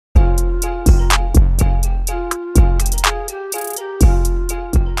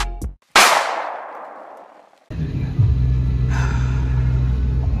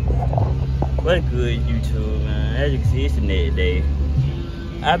YouTube, man. As you can see, it's the next day.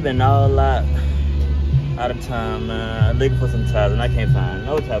 I've been all out of time, man. Looking for some tires, and I can't find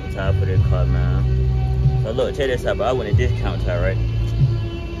no type of tire for this car, man. So look, check this out, bro. I went to discount tire, right?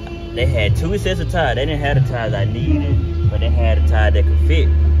 They had 2 sets of tires. They didn't have the tires I needed, but they had a tire that could fit.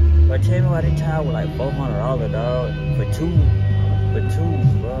 But tell me why they tire was like $400, dog, for two,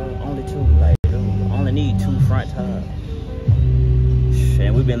 bro. Only 2, like, dude, only need 2 front tires.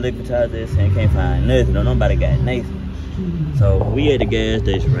 And we've been looking for tires this and can't find nothing. No, nobody got nothing. So we at the gas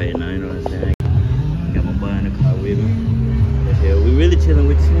station right now. You know what I'm saying? Got my boy in the car with me. We really chilling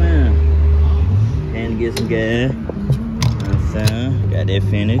with Swim. And get some gas. You know what I'm saying? Got that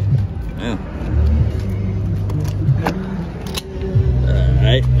finished.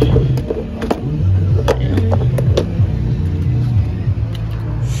 Alright.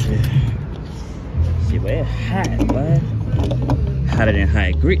 Shit, boy, it's hot, boy. Hotter than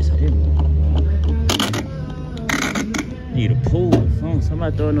hot grits. Need a pool.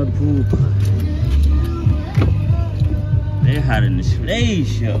 Somebody throw another pool. They hotter than the slave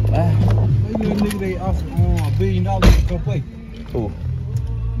shop, boy. You know, nigga, they offer $1 billion to come play. Who? You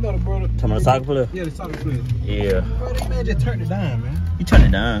know the brother. Talking about the soccer player? Yeah, the soccer player. Yeah. Bro, that man just turned it down, man. He turned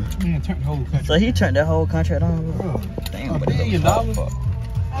it down. Man turned the whole country. So he turned that whole contract on, bro. Damn, $1 billion? How the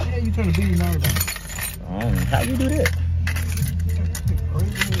hell you turn $1 billion down? How you do that?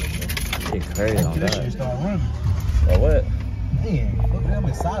 It's crazy on that shit start running. Or what? Man, look at them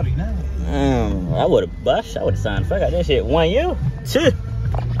in Saudi now. I would have signed the fuck out that shit 1 year. Shit.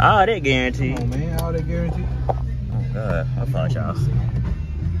 All that guaranteed. Come on, man. All that guaranteed. Oh, God. I thought y'all.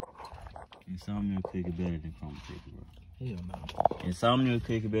 Insomnia cookie better than crumble cookie, bro. Hell no. Insomnia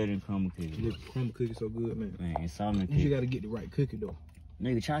cookie better than crumble cookie. Look, crumble cookie so good, man. Man, insomnia cookie. You just gotta get the right cookie, though.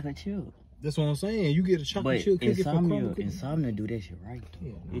 Nigga, chocolate chip. That's what I'm saying. You get a chocolate chip cookie for crumble cookie. Insomnia do that shit right, though.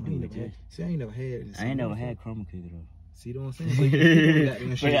 Yeah, no, It do it just. See, I ain't never had I ain't never had crumble cookie, though. See what I'm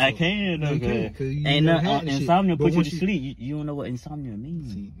saying? But I can, though, cause ain't nothing. Insomnia put you to sleep. You don't know what insomnia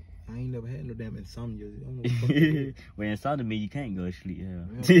means. See, I ain't never had no damn insomnia. I don't know what the fuck it is. Well, insomnia means you can't go to sleep, yeah.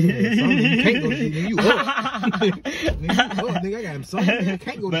 You can't go to sleep, you up. Nigga, I got insomnia. I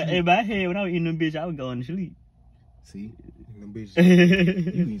can't go to sleep. But in my head, when I was eating them bitch, I was going to sleep. See? Them bitches.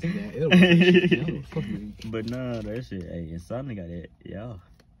 You need some damn edibles. But nah, that shit, hey, insomnia got that, yeah.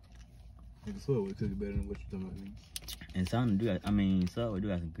 I swear it could be better than what you talking about, nigga. Insomnia do got, Subway do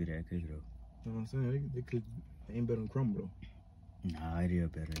got some good ass cookie, though. You know what I'm saying? They ain't better than crumble, though. Nah, it is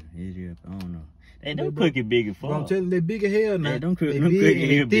better. It is. I don't know. They don't cook it big as fuck. But I'm telling you, they big as hell now. They don't cook it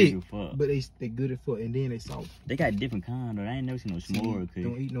here big as fuck. But they good as fuck, and then they soft. They got different kind though. I ain't never seen no s'more cookie.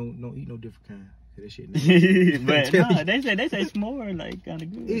 Don't eat no different kind. That shit. Nice. But nah, they say s'more like kind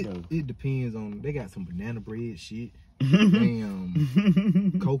of good though. It depends on. They got some banana bread shit.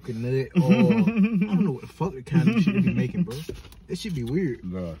 Damn, coconut or I don't know what the fuck the kind of shit they be making, bro. That shit be weird,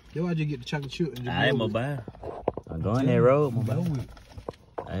 bro. That's why I just get the chocolate chip and just I ain't mobile. I'm going that road, mobile.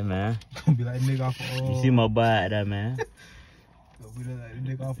 Hey man, gonna be like nigga off of you see mobile at that man. Gonna be like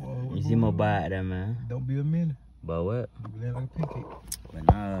nigga off of you see mobile at that man. Don't be a minute. But what? Be like a pancake. But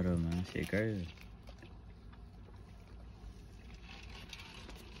nah though, man, shit crazy.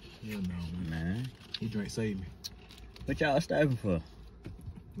 Yeah, no, man. He drank save me. What y'all starving for?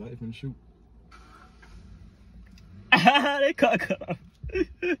 Life in the shoot. They cut off.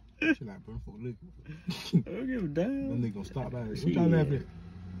 Shit like bro, fuck liquor. I don't give a damn. That nigga gonna stop by. What y'all laughing at?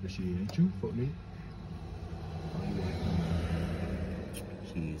 That shit ain't you, fuck nigga.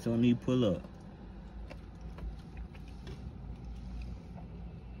 Shit, so need pull up.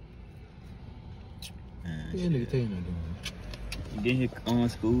 Yeah, nigga tell you nothing. You get here on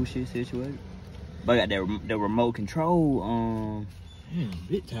school shit situated? But I got that remote control, Damn,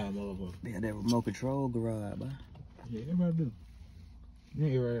 big time motherfucker. They got that remote control garage, boy. Yeah, everybody do. You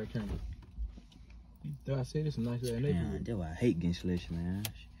ain't everybody got camera. Though I said it's a nice little neighborhood. Yeah, that's why I hate getting slushy, man.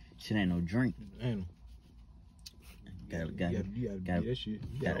 Shit ain't no drink. Ain't no. You gotta do that shit.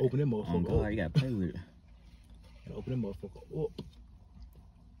 You gotta open that motherfucker up. You gotta play with it. Gotta open that motherfucker up.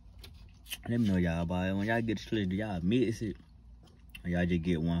 Let me know y'all, boy. When y'all get slush, do y'all mix it? Or y'all just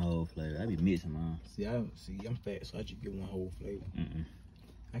get one whole flavor? I be mixing mine. See, I'm fat, so I just get one whole flavor.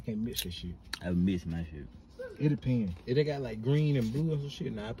 I can't mix that shit. I be mixing my shit. It depends. If they got like green and blue or some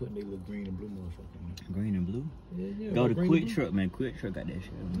shit, nah, I put they little green and blue motherfucker in. Green and blue? Yeah. Go to Quick Truck, man. Quick Truck got that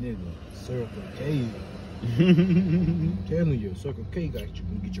shit. Nigga, Circle K. I'm telling you, Circle K got you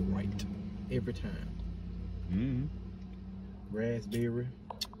can get you right every time. Raspberry,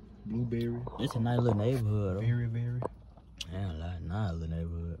 blueberry. It's a nice little neighborhood, though. Very. Yeah, like nice little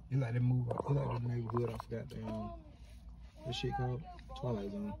neighborhood. It's like that move. It's like the neighborhood. I forgot the what shit called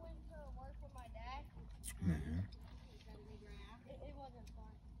Twilight Zone. It's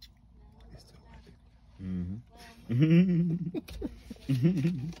still like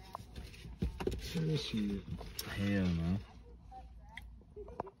it. Shit. Hell no.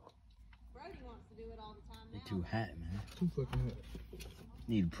 It's too hot, man. Too fucking hot.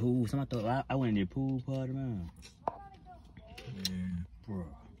 Need a pool. Somebody thought I went to the pool party, man. Man. Bro.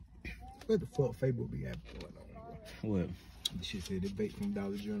 What the fuck Facebook be having going on, bro? What? This shit said they baked from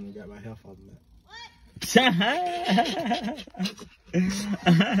Dollar General and got my health off of that.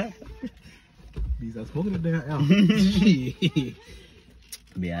 These are smoking the damn apple. Shit.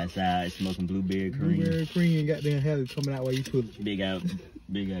 Be outside smoking blueberry cream. Blueberry cream and goddamn hair coming out while you pull it. Big guy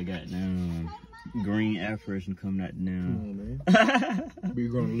got down. Green air freshener coming out now. Come on, man. Be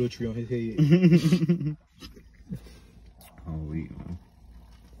growing a little tree on his head. Oh, weak, man.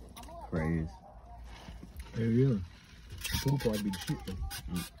 Crazy. Hell yeah. The pool party be the shit, though.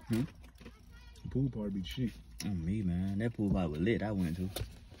 The pool party be the shit. Oh, me, man. That pool party was lit I went to.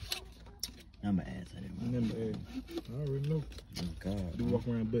 Number ass at it, man. Number ass. I already know. Oh, God. Be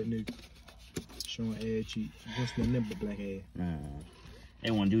walking around butt nigga. Showing ass cheeks. Just my number black ass. Nah. They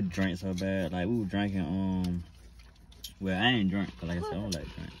want to do the drink so bad. Like, we were drinking, well, I ain't drink, cause like I said, I don't like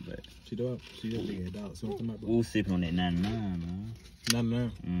drink, but. See that big ass dog. So I'm talking about, we was sipping on that 99, man.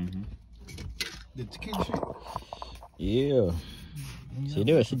 99? Mm-hmm. The tequila shit? Yeah. See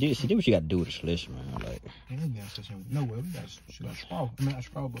what you got to do with the slush, man. Like, no way, we got shit on straw. I mean, not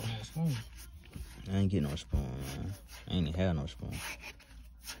straw, but on a spoon. I ain't getting no spoon, man. I ain't even have no spoon.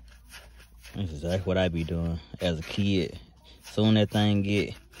 That's exactly what I be doing as a kid. Soon that thing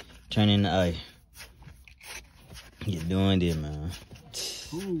get turning into ice. Get doing this, man.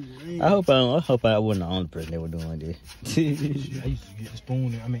 Ooh, I hope I wasn't the only person that was doing this. I used to get the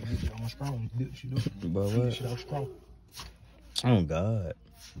spoon and get it on straw and dip shit up. But what? Get shit off straw. Oh God.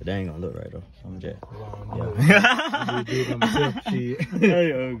 But that ain't gonna look right though. I'm just. Yeah. I do it by myself, shit.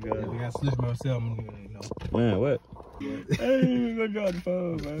 Hey, oh God. I gotta slip myself, you know. Man, what? Yeah. I ain't even gonna draw the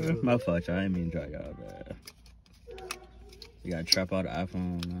phone, man. My fault, y'all. I ain't mean to draw y'all, man. You gotta trap out the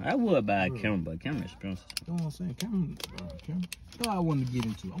iPhone, man. I would buy a camera, but camera expensive. You know what I'm saying? Camera. That's what I want to get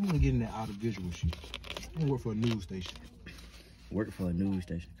into. I want to get in that audio visual shit. I want to work for a news station. Work for a news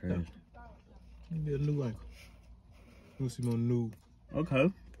station, crazy. Yeah. Be a new anchor. You see me on the news.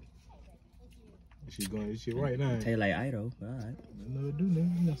 Okay. This shit right now. Tell you like Ido, but alright. No, do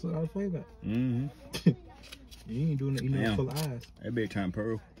nigga. That's what I play about. Mm-hmm. You ain't doing it, you know, full of eyes. That bitch turn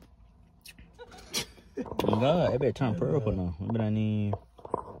purple. Oh God, that bitch turn purple now. But I need.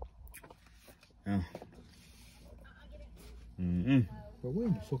 Oh. But where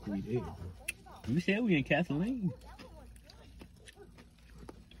the fuck are we at, bro? You said we in Kathleen.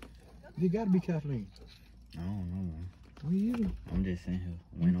 There gotta be Kathleen. I don't know, man. Where you? I'm just sitting here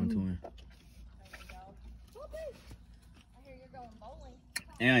waiting on twin.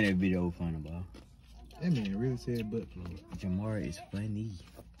 And that video was funny, bro. That man really said butt plug. Jamara is funny.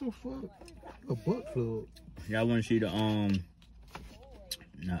 What the fuck? A butt plug? Y'all want to see the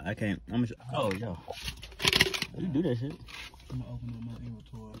No, I can't. Oh, yo. You do that shit. I'm gonna open up my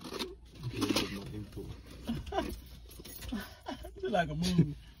inventory. It's like a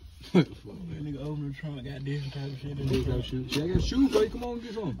movie. Nigga open the trunk, got different type of shit in there. Shit, I got shoes, bro. Come on,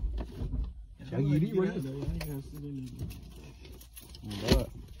 get some. I give you these right there. Oh, God.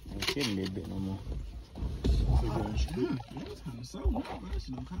 I ain't sitting there bit no more.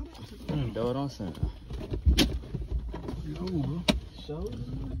 Do it on center. Oh, bro. So?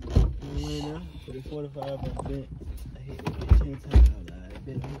 Right now, for the 45, I bet I hit that bitch 10 times. I bet I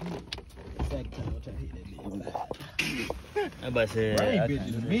hit it. Second time, I try to hit that bitch 5. I about to say, I ain't bitch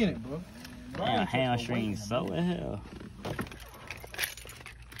in a minute, bro. Damn, hamstring so in hell.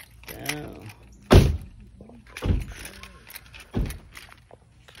 Damn.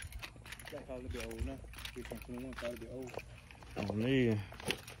 Oh, me.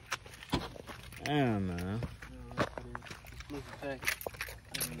 Damn, man.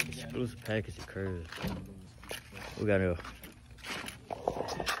 Exclusive package of curves. We got a.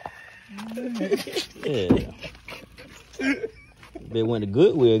 Yeah. They went to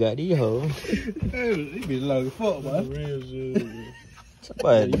Goodwill, got these hoes. These be long as fuck, boy.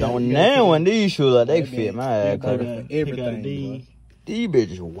 Somebody don't now when these shoes like they fit my ass. Everything. These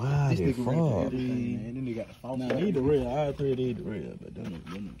bitches wild as fuck. Nah, need the real. I tell you need the real, but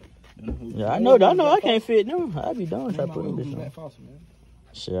yeah, I know. I can't fit them. I be done trying to put them bitches on.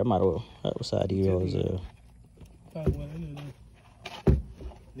 Shit, I might well. What side these hoes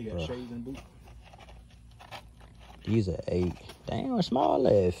They got shades and boots. These are 8. Damn, small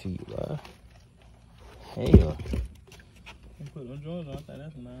ass feet, bro. Hell. Put them joints on. I think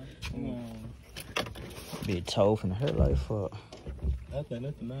that's 9. Big toe finna hurt like fuck. I think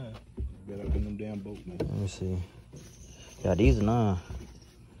that's a 9. Better than them damn boats, man. Let me see. Yeah, these are 9.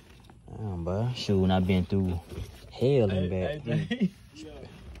 Damn, bro. Shoot, I been through hell and back.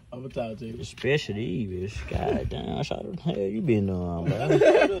 I'm gonna talk to you. Especially these, bitch. God damn, shot the hell you been doing, bro.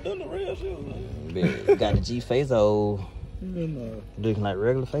 Done the real shit, man. Got the G Fazo. Looking like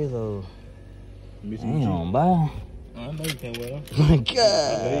regular Fazo. Damn, bro. I know you can't wear them. My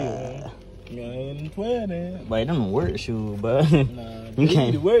God. You ain't 12 then. Wait, them work shoes, bro. Nah, you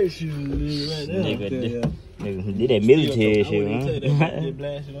can't. The work shoes, right there. Nigga, did that military shit, man. That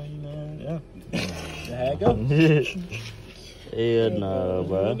blast it on you, man. Yeah. That's how it go. Hell no,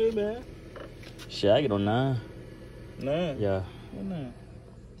 bro. Shit, I get on 9. 9? Yeah. What 9?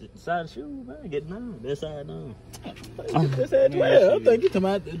 Side shoe, man. Get 9. That side 9. That said 12. I'm thinking you talking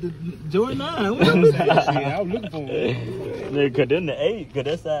about the Jordan 9. I was looking for one. Nigga, cause then the 8, cause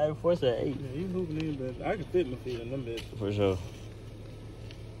that side 4 said 8. Yeah, you moving in, but I can fit my feet in them bitches. For sure.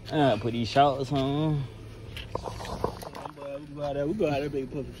 I put these shorts on. We go out there, baby,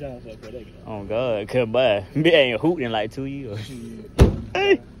 put some shots up there. Oh God, come by. Bitch ain't hooting in like 2 years.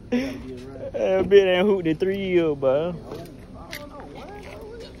 Hey, bitch ain't hooting in 3 years, bro.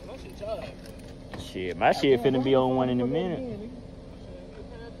 Shit, my shit finna be on 1 in a minute.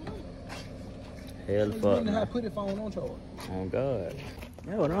 Hell the fuck, man. Put it phone on charge. Oh God.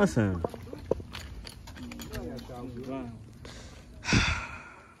 Yeah, what I'm saying.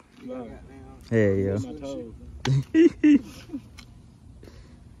 Hell yeah.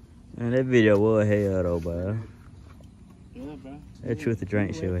 Man, that video was hell though, bro. Yeah, bro. That truth or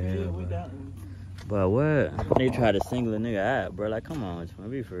drink shit was hell, bro. But what? They try to single a nigga out, bro. Like, come on, man.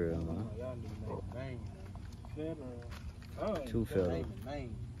 Be for real, man. 2 fellas.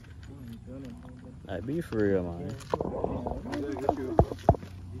 Like, be for real, man.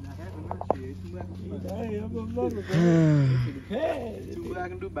 What I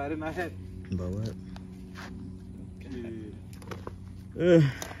can do about it, not happy. But what?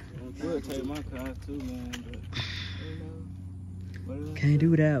 I'm sure take my car too, man. But, can't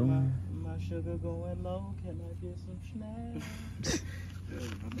do that one. My sugar going low. Can I get some snacks?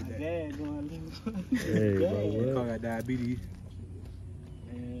 My dad going low. Hey, bro, what? I got diabetes.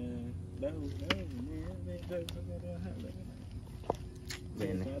 And that was man.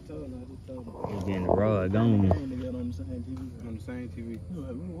 Man, I told him. he's getting the rod gone. On the same TV. You're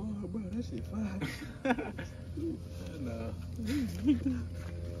like, wow, bro, that shit fine. Nah.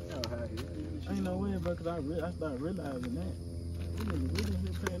 Ain't no way, bro, because I started realizing that. We really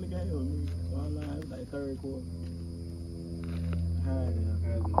been playing the game with me. Online, it was like 3rd quarter.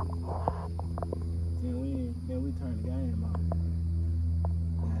 Then we turned the game off.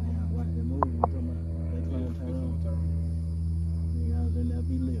 Goddamn, watch that movie we talking about. That clone Tyrone. Nigga, I was in there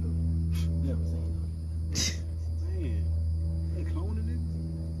be little. Never seen it. Man, they cloning it?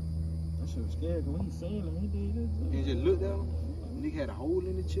 That shit was scary, because when he seen him, he did this. And just looked at him. Nigga had a hole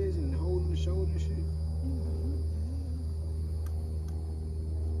in the chest and a hole in the shoulder and shit.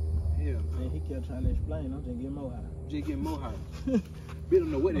 Yeah. And he kept trying to explain, I'm just getting more high. Just getting more high. We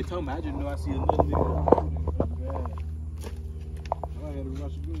don't know what they talking about. I just know I see another video. I had to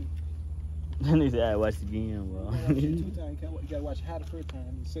watch it again. Then he said, I watched it again, bro. You gotta watch how the first time,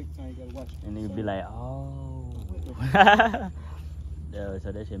 and the second time you gotta watch it. And nigga be like, oh. Yeah,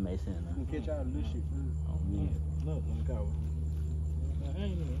 so that shit makes sense, huh? You can catch all this shit first. Oh, man. Look, on the cover. I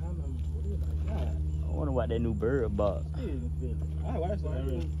ain't even, I know, God. I wonder what that new bird bought. I watched it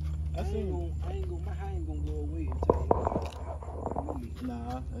already. I ain't gonna go away until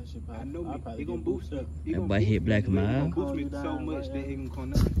nah, that shit probably. I know me. He gonna boost up. That boy hit black in my eye. He gonna boost me so much that he gonna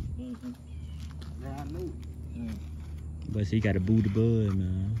come down. Yeah, I know it. But see, he got to boo the bud,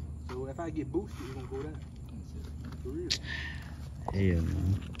 man. So if I get boosted, he gonna go down. For real. Hell,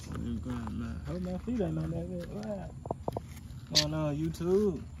 man. Hope my feet ain't on that bit. What? Going on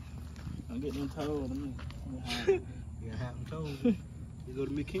YouTube. I'm getting them toes to me. Yeah, have them toes. You go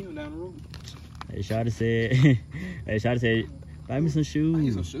to McKinney down the road. Hey, Shawty said, buy me some shoes. Buy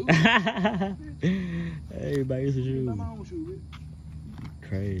you some shoes? Hey, buy you some shoes. Buy my own shoes, bitch.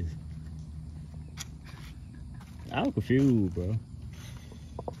 Crazy. I'm confused, bro.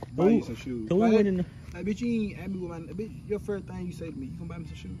 Buy you some shoes. Who went in the... Like, bitch, you ain't at me with my... Bitch, your first thing you say to me, you gonna buy me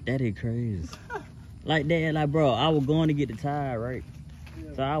some shoes? That is crazy. Like that, like, bro, I was going to get the tire, right?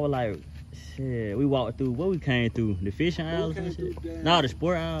 Yeah. So I was like... Shit, we walked through what we came through, the fishing aisles and shit. No, the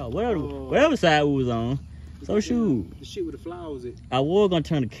sport aisle, whatever side we was on. So shoot, the shit with the flowers. I was gonna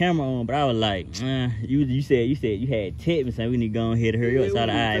turn the camera on, but I was like, you said you had text me saying we need to go ahead and hurry up. So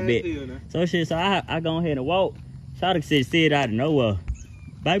I bet. So I go ahead and walk. Shawty said out of nowhere,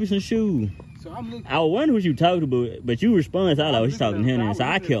 buy me some shoes. So I'm looking. I was wondering who you talking to, but you responded. So I was like, she's talking to him, and so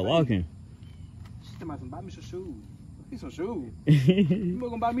I kept walking. She's talking about buy me some shoes. Get some shoes. You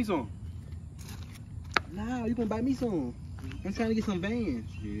gonna buy me some? Nah, you gonna buy me some? I'm trying to get some Vans.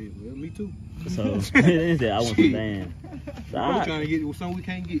 Yeah, well, me too. So they said I want some Vans. So I'm trying to get something we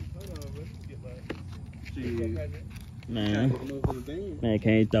can't get. Man,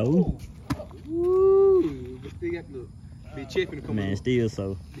 can't throw. Ooh, but still got the big check in the come. Man, still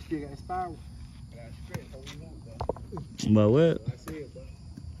so. They still got that spiral. But what? I said, bro.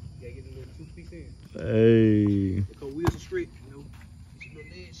 You gotta get a little 2-piece in. Hey. Because wheels are straight, you know. It's a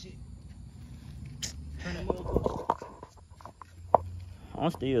little lead shit. Turn that motherfucker.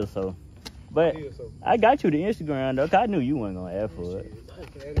 I'm still so. But I got you the Instagram though, 'cause I knew you weren't gonna ask for it.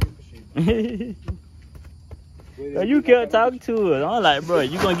 So you kept talking to us. I'm like, bro,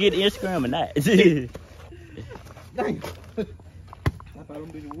 you gonna get the Instagram or not? Dang. I thought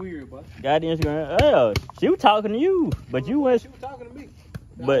them bitches weird, but. Got the Instagram. Oh, she was talking to you, but you was. She was talking to me.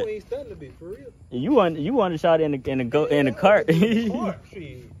 But I ain't studying a bit for real. You wanted to shot in the cart.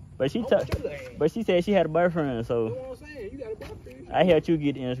 But she said she had a boyfriend, so. That's what I'm saying. You got a boyfriend. I helped you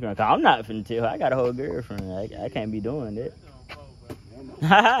get the Instagram. 'Cause I'm not finna tell her I got a whole girlfriend. I can't be doing that.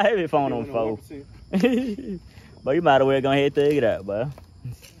 Every phone on phone. But you might as well go ahead and thug it out, boy.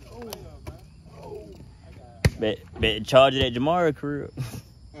 Bet charge it at Jamara crib.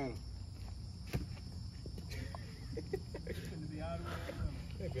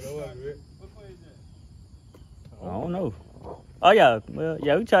 I don't know. Oh yeah, well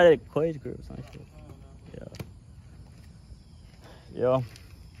yeah, we tried it at Quay's crib or something. Yeah.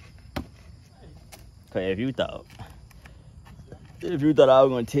 Cause if you thought I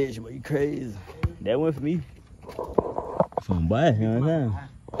was gonna text you, but you crazy. That went for me. From boy, you know what I'm saying?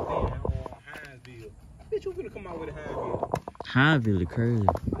 Bitch, you finna come out with a Hineville. Hineville is crazy.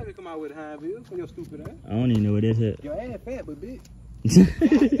 Why finna come out with a Hineville for your stupid ass? I don't even know what this is. Your ass fat, but bitch.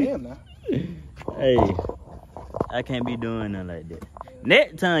 Damn now. Hey, I can't be doing nothing like that.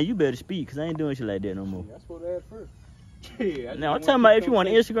 Next time you better speak, 'cause I ain't doing shit like that no more. That's what I asked first. Yeah, now I'm talking about if you want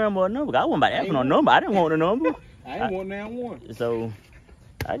an Instagram or a number. I wasn't about to ask for no number. I didn't want a number. I ain't want that one. So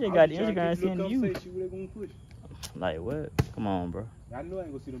I just got the Instagram and sent to you. Gonna push. Like what? Come on, bro. I know I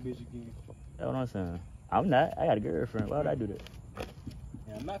ain't gonna see no bitch again. That's what I'm saying. I'm not. I got a girlfriend. Why would I do that?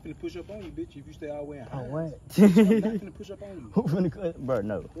 Yeah, I'm not finna push up on you, bitch, if you stay all the way in. Oh, what? I'm not finna push up on you. Who finna cut? Bro,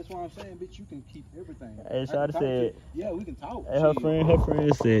 no. That's why I'm saying, bitch, you can keep everything. Hey, Shawty said. Yeah, we can talk. Hey, her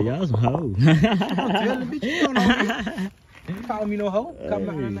friend said, y'all some hoes. I'm telling bitch, you don't know me. You calling me no hoe? Call me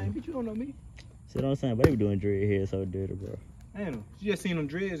my name, bitch, you don't know me. See what I'm saying? But they be doing dread hair so dirty, bro. I know. She just seen them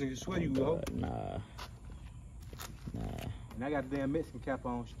dreads and you swear you a hoe. Nah. And I got a damn Mexican cap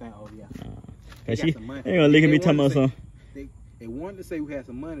on. She think, oh yeah. Nah. Cause she ain't gonna look at me talking about something. They wanted to say we had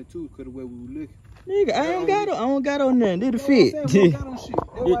some money too, cause the way we were looking. Nigga, I don't got on nothing. Did the fit? Did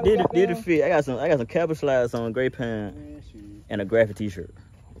the fit? I got some Kappa slides on, gray pants, and a graphic t-shirt.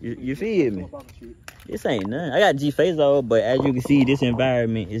 You feel me? This ain't nothing. I got G Fazo, but as you can see, this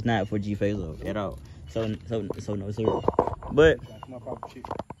environment is not for G Fazo at all. So no sir. But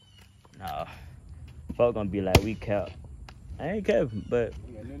nah, folk gonna be like we cap. I ain't capping, but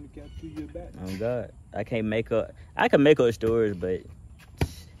oh God, I can't make up. I can make up stories, but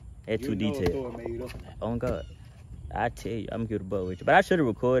it's too detailed. Oh God, I tell you, I'm gonna get a butt with you. But I should have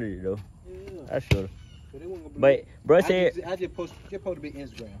recorded it though. Yeah. I should have. But bro said I just post a big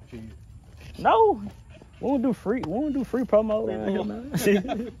Instagram. No, we won't do free promo around here,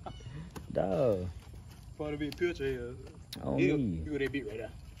 man. Dog. For the big picture here. Oh me. You got that big right there.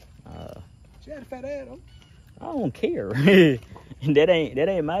 She had a fat ass though. I don't care. that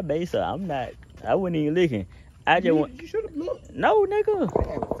ain't my base. So I'm not. I wasn't even looking. You should have looked. No, nigga.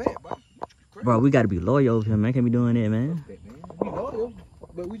 Fat, bro, we gotta be loyal over here, man. Can't be doing that, man. We loyal,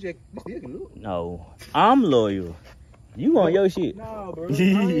 but we still can look. No, I'm loyal. You want your shit? No, bro. I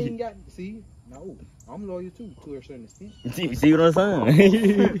ain't got. See, no, I'm loyal too, to a certain extent. See what I'm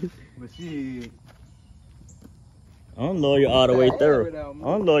saying? But shit. I'm loyal all the way through.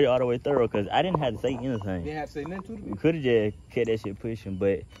 I'm loyal all the way through because I didn't have to say anything. You didn't have to say nothing to them? We could have just kept that shit pushing,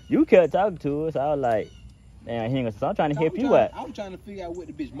 but you kept talking to us. I was like, damn, he ain't gonna. So I'm trying to help you out. I'm trying to figure out what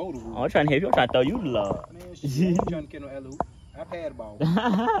the bitch motive was. I'm trying to help you. I'm trying to throw you the law. Man, shit, I'm trying to get no alley. I pad ball.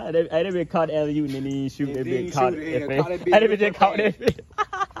 They been caught alley-oop and then they didn't shoot. They been caught that bitch. They just caught that bitch.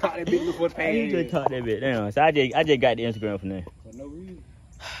 Caught that bitch before the pan. They just caught that bitch. Damn. So I just got the Instagram from there. For no reason.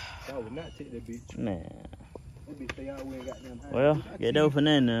 I would not take that bitch. Man. That bitch stay all the way and got them high. Well, get over for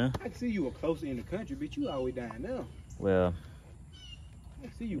nothing now. I can see you were closer in the country, bitch. You always down now. Well. I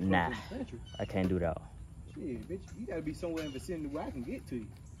can see you closer in the country. I can't do that. Shit, bitch. You gotta be somewhere in the vicinity where I can get to you.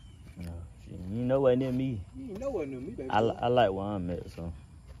 No, shit, you know what near me. You ain't nowhere near me, baby. I like where I'm at, so.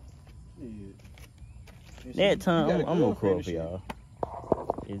 Yeah. That time, I'm gonna call call for y'all.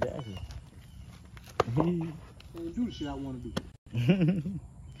 Exactly. You do the shit I want to do.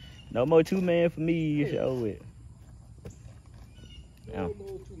 No more 2-man for me, you show it. No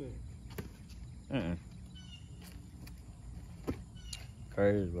more 2-man.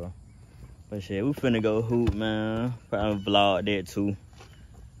 Crazy, bro. But shit, we finna go hoop, man. Probably vlog that too.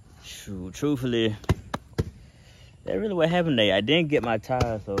 Shoot, truthfully, that really what happened today. I didn't get my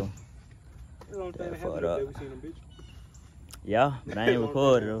tires, so. That's the only thing that happened today. We seen them, bitch. Yeah, but I ain't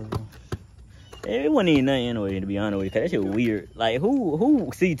recorded though. It wasn't even nothing anyway, to be honest with you, cause that shit weird. Like,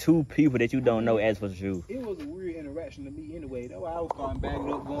 who see 2 people that you don't know ask for the shoe? It was a weird interaction to me anyway. That's why I was calling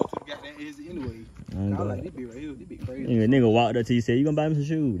bagging up, going to the goddamn exit anyway. I was like, this be right here, this be crazy. Nigga walked up to you, said, you gonna buy me some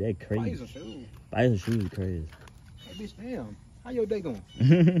shoes? That crazy. Buy you some shoes. Buy you some shoes, crazy. Hey, bitch, damn. How your day going?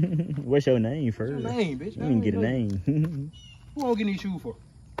 What's your name first? What's your name, bitch? You didn't get a name. Who won't get these shoes for?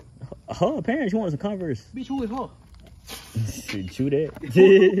 Her parents, you want some Converse. Bitch, who is her? Chew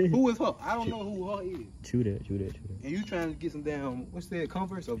that. Who is her? I don't know who her is. Chew that. And you trying to get some damn, what's that,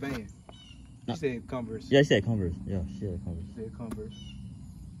 Converse or Van? You said Converse. Yeah, she said Converse. Yeah, she said Converse. You said Converse.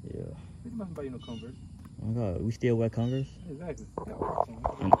 Yeah. Bitch, mustn't buy you no Converse. Oh my God, we still wear Converse? Exactly.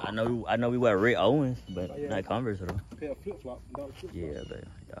 I know we wear Rick Owens, but not Converse though. A pair of flip-flops. Yeah, but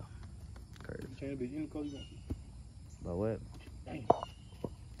yeah. Crazy. You can't be any color you want. But what?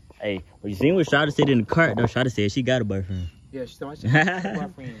 Hey, well, you seen what Shada said in the cart though? Shada said she got a boyfriend. Yeah, she told me she got a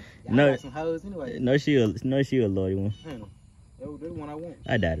boyfriend. No, got some hoes anyway. No, she a loyal one. That's the one I want.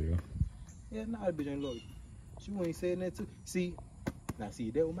 I doubt it though. Yeah, nah, that bitch ain't loyal. She wouldn't say that too. See,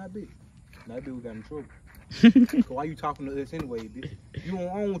 that was my bitch. Now that bitch got in trouble. So why you talking to us anyway, bitch? I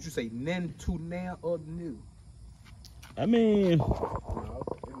don't want you to say nothing to now or new. I mean, No,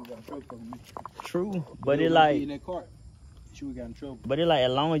 that bitch got in trouble from me. True, but it like in that cart, she would got in trouble. But it like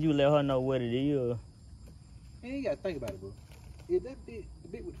as long as you let her know what it is. Man, you gotta think about it, bro. If that bitch,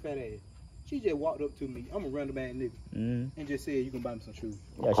 the bitch with the fat ass, she just walked up to me. I'm a random ass nigga, and just said, "You can buy me some shoes."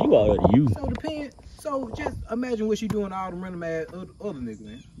 Yeah, she walked up to you. So depend. So just imagine what she doing to all the random ass other niggas,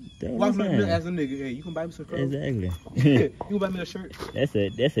 man. Damn, walking up as a nigga, hey, you can buy me some clothes. Exactly. You can buy me a shirt. That's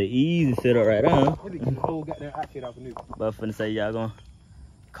an easy setup right there. Huh? Let me get the whole goddamn outfit off a nigga. But I'm finna say y'all gonna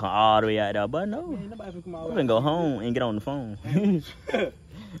come all the way out there, but no. Man, nobody finna come all the I'm way finna go home and get on the phone.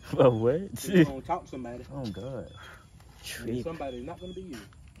 But what? You gonna talk to somebody. Oh God. And somebody's not gonna be you.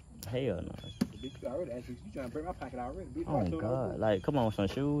 Hell no. The bitch already asked you trying to break my pocket already. Bitch, Oh God. Like, come on, some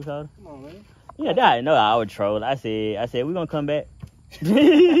shoes, huh? Come on, man. Yeah, that know I would troll. I said we gonna come back. Who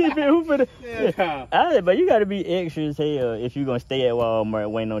finna? Yeah. I said, but you gotta be extra as hell if you gonna stay at Walmart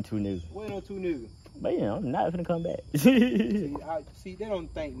waiting on 2 niggas. Waiting on 2 niggas. But you know, I'm not finna come back. See, they don't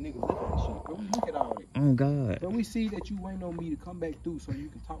think niggas look at that shit. But we look at all that. Oh God. But we see that you waiting on me to come back through so you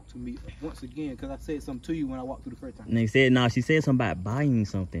can talk to me once again. Cause I said something to you when I walked through the first time. Nigga said no. She said something about buying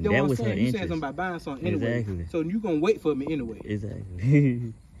something. That was her You interest. said something about buying something anyway. Exactly. So you gonna wait for me anyway.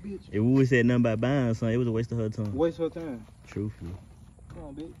 Exactly. Bitch. If we would said nothing about buying something, it was a waste of her time. Waste her time. Truthfully. Come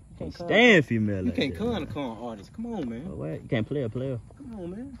on, bitch. You Can't can't stand female. You like can't that, con man. a con artist. Come on, man. What? You can't play a player. Come on,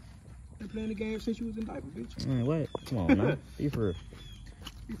 man. Been playing the game since you was in diaper, bitch. Man, what? Come on, man. Be for real.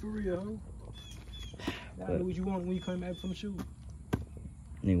 Be for real, ho. I know what you want when you come back from the shoes.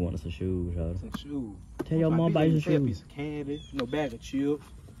 Nigga wanted some shoes, y'all. Some shoes. Tell your mom buy you some A shoes. piece of candy, no bag of chips.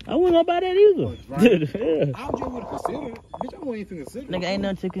 I wasn't gonna buy that either. Right. I was just would consider it. Bitch, I wasn't even consider it. Nigga, ain't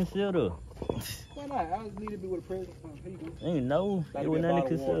nothing to consider. Why not? I just need to be with a present. Here you go. Ain't no. Gotta It be was a nothing to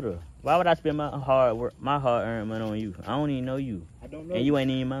bottle of water. consider. Why would I spend my hard-earned money on you? I don't even know you. I don't know. And you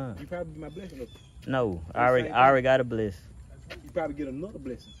ain't even mine. You probably be my blessing. Though. No, I already got a bliss. You probably get another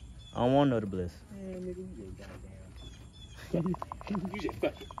blessing. I don't want another bliss. Man, nigga, you just goddamn. You just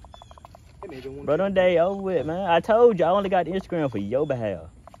fuck it. That nigga don't want Bro, them day over with, man. I told you, I only got Instagram for your behalf.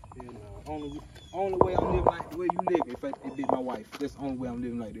 Yeah, no. Only way I'm living like the way you live, if it be my wife. That's the only way I'm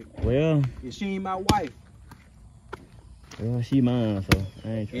living like that. Well, If she ain't my wife, she mine, so I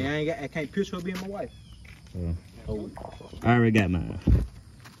ain't trying. and I can't picture her being my wife. Yeah. Oh, I already got mine.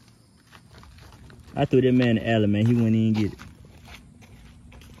 I threw that man in the alley, man. He wouldn't even get it.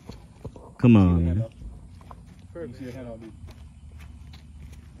 Come on, man. Perfect. See the hand on me.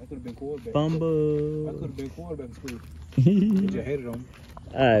 I could have been quarterback. Bumble. I could have been quarterback in school. You just hated on me.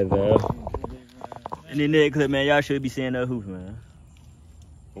 Alright, bro. And then next clip, man, y'all should be seeing the hoops, man.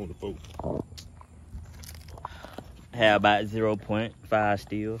 On the boat. Had about 0.5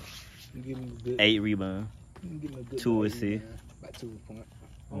 steals, You give me a good. 8 rebounds, You give me a good 2 ball, assists. man. About 2 points.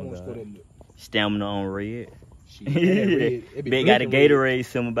 I don't want to score that much. stamina on red. Shit. Big got a Gatorade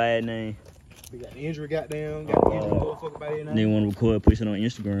symbol by his name. We got the injury, goddamn. Got the injury, motherfucker by his name. They want to record, push it on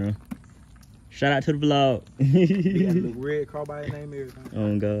Instagram. Shout out to the vlog. We got a little red car by his name, everything.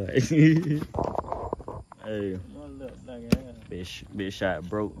 Oh God. Hey. Big shot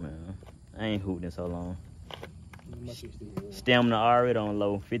broke, man. I ain't hooting in so long. Stamina already on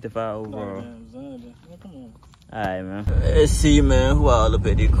low, 55 overall. Alright, man. Let's see, man, who all up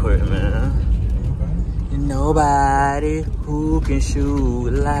at the court, man. Nobody who can shoot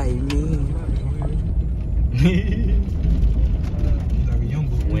like me.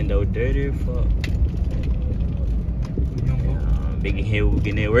 Window dirty, fuck. Big here, we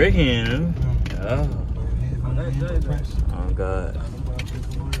getting it working. Oh. Oh, God.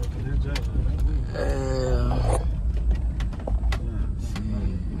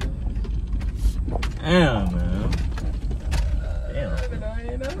 Damn, man. Damn.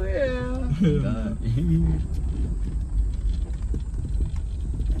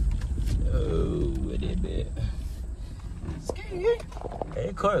 Oh, what that bit?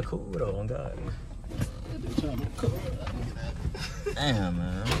 Hey, car cool though, on God. Damn,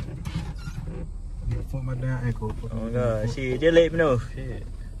 man. Fuck my damn ankle. Oh God, shit, just let me know. Shit.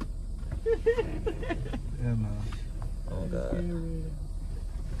 Yeah, man. Oh God.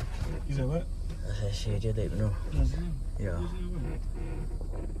 You said what? I said shit, just let me know. Yeah.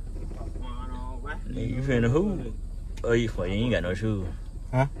 You finna who? Oh, you ain't got no shoes.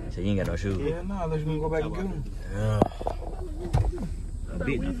 Huh? So you ain't got no shoes. Yeah, no, unless you gonna go back and get them. Yeah. I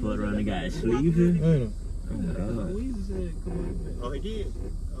beat my foot around the guy's sleeve here. Oh God. Oh, he did?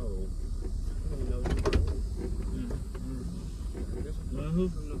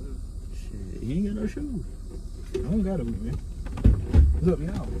 Shit, he ain't got no shoes. I don't got it, man. What's up,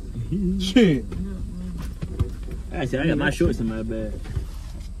 y'all? Shit. I said I got my shorts in my bag.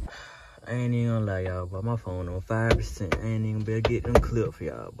 I ain't even gonna lie, y'all, but my phone on 5%. I ain't even gonna be able to get them clips for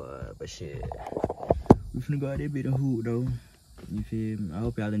y'all, but shit. We finna go out there bit and hoop though. You feel me? I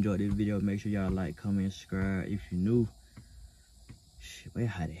hope y'all enjoyed this video. Make sure y'all like, comment, subscribe if you new. Shit, wait,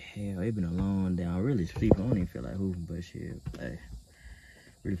 how the hell? It been a long day. I really sleep. I don't even feel like hooping, but shit, hey,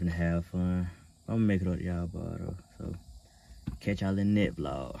 really finna have fun. I'm gonna make it up to y'all, though. So, catch y'all in the next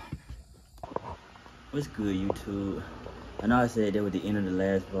vlog. What's good, YouTube? I know I said that was the end of the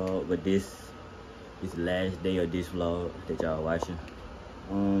last vlog, but this is the last day of this vlog that y'all watching.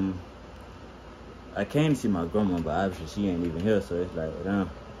 I came to see my grandma, but obviously she ain't even here, so it's like, damn,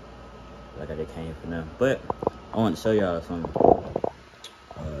 like I just came for now. But I want to show y'all something.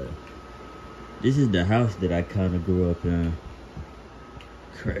 This is the house that I kind of grew up in.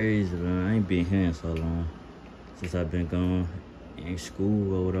 Crazy, man. I ain't been here in so long since I've been gone in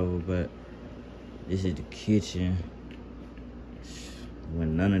school or whatever, but this is the kitchen.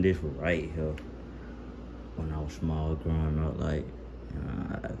 When none of this was right here when I was small growing up, like,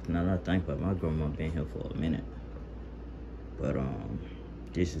 now that I think about it, my grandma been here for a minute. But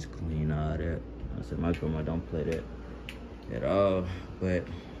this is clean, all that. I said my grandma don't play that at all. But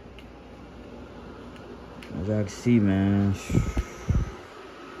as I can see, man,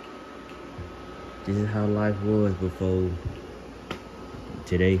 this is how life was before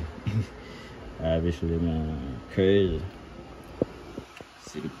today. Obviously, man, crazy.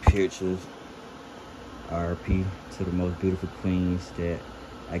 See the pictures. RP to the most beautiful queens that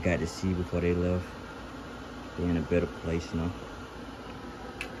I got to see before they left. They're in a better place now.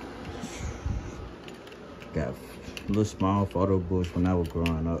 Got a little small photo books when I was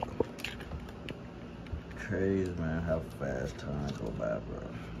growing up. Crazy, man, how fast time go by, bro.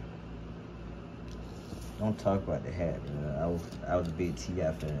 Don't talk about the hat, man. I was a big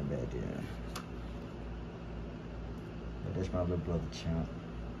T.I. fan back then. But that's my little brother Champ.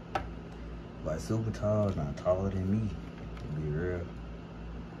 But super tall is not taller than me, to be real.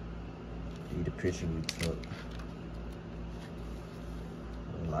 See the picture we took.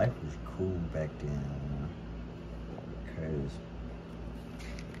 Life was cool back then, man. Cause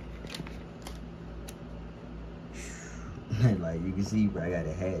like you can see, bro, I got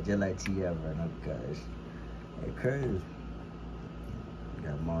a hat just like T.I. right now, guys. Hey, crazy.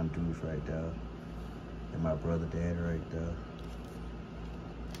 Got Mondoose right there. And my brother dad right there.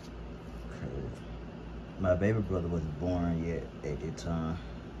 My baby brother wasn't born yet at that time.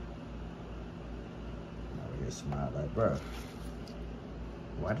 I really smiled like, bro,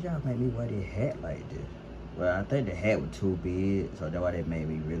 why did y'all make me wear that hat like this? Well, I think the hat was too big, so that's why they made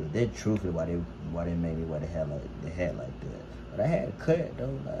me really. That's truthfully why they made me wear the hat like that. But I had a cut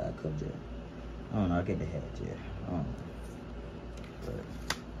though, like I could just. I don't know. I get the hat, yeah. I don't know. But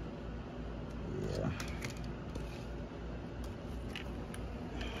yeah.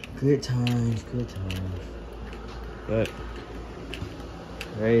 Good times, good times. But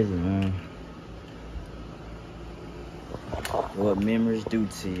crazy, man. What memories do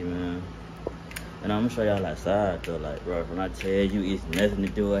to you, man. And I'm gonna show y'all outside though, like, bro, when I tell you it's nothing to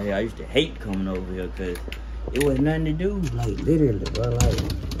do out here, I used to hate coming over here because it was nothing to do, like, literally, bro,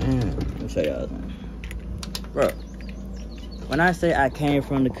 like, man, let me show y'all something. Bro, when I say I came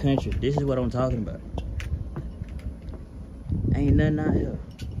from the country, this is what I'm talking about. Ain't nothing out here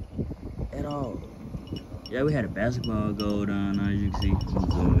at all. Yeah, we had a basketball goal down there, as you can see. Let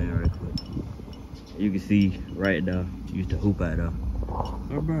me zoom in right quick. You can see right there, used to hoop out there.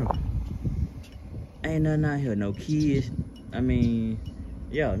 But bro, ain't nothing out here, no kids. I mean,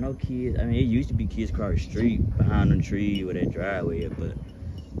 yeah, no kids. I mean, it used to be kids across the street behind the tree where that driveway is, but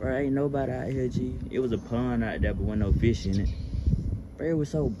bro, ain't nobody out here, G. It was a pond out there, but wasn't no fish in it. Bro, it was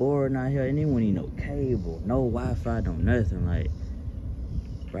so boring out here, and there wasn't even no cable, no Wi-Fi, no nothing. Like,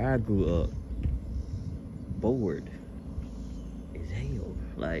 bro, I grew up bored as hell.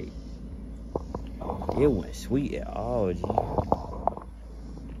 Like, it wasn't sweet at all, G.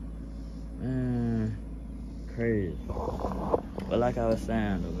 Man, crazy. But like I was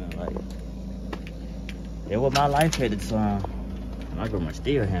saying, though, man, like, it was my life at the time. My grandma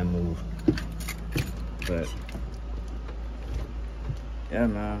still hadn't moved. But, yeah,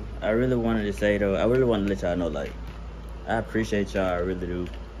 man, I really wanted to say, though, I really want to let y'all know, like, I appreciate y'all, I really do.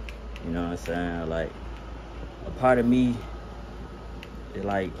 You know what I'm saying? Like, a part of me is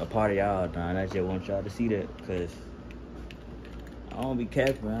like a part of y'all, and I just want y'all to see that, because I don't be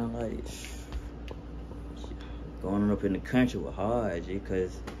capping, man. Like, going up in the country was hard, G,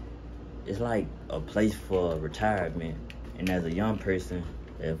 because it's like a place for retirement. And as a young person,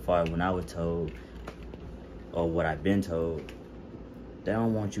 as far as when I was told, or what I've been told, they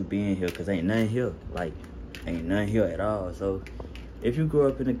don't want you being here because ain't nothing here. Like, ain't nothing here at all. So if you grew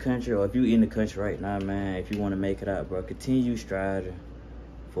up in the country, or if you in the country right now, man, if you want to make it out, bro, continue striving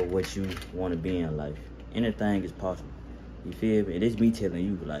for what you want to be in life. Anything is possible. You feel me? And it's me telling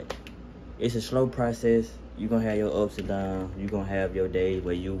you, like, it's a slow process. You're going to have your ups and downs. You're going to have your days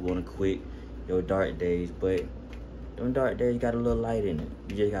where you want to quit, your dark days. But them dark days got a little light in it.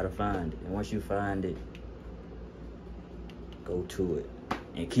 You just got to find it. And once you find it, go to it.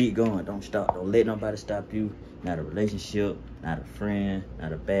 And keep going. Don't stop. Don't let nobody stop you. Not a relationship, not a friend,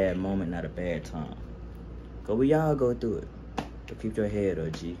 not a bad moment, not a bad time. Cause we all go through it. So keep your head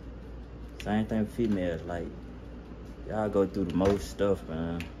up, G. Same thing with females. Like, y'all go through the most stuff,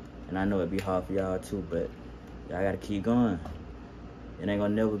 man. And I know it'd be hard for y'all too, but y'all gotta keep going. It ain't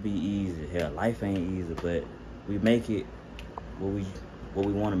gonna never be easy. Hell, life ain't easy, but we make it what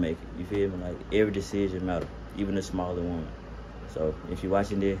we wanna make it. You feel me? Like, every decision matters, even the smaller one. So if you're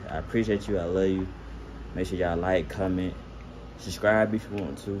watching this, I appreciate you. I love you. Make sure y'all like, comment, subscribe if you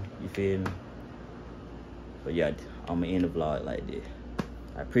want to. You feel me? But yeah, I'm gonna end the vlog like this.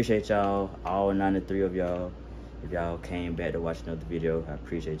 I appreciate y'all, all 93 of y'all. If y'all came back to watch another video, I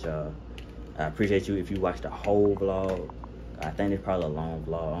appreciate y'all. I appreciate you if you watched the whole vlog. I think it's probably a long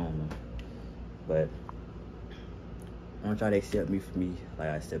vlog, I don't know. But I want y'all to accept me for me like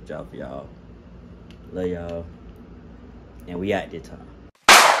I accept y'all for y'all. Love y'all. And we out this time.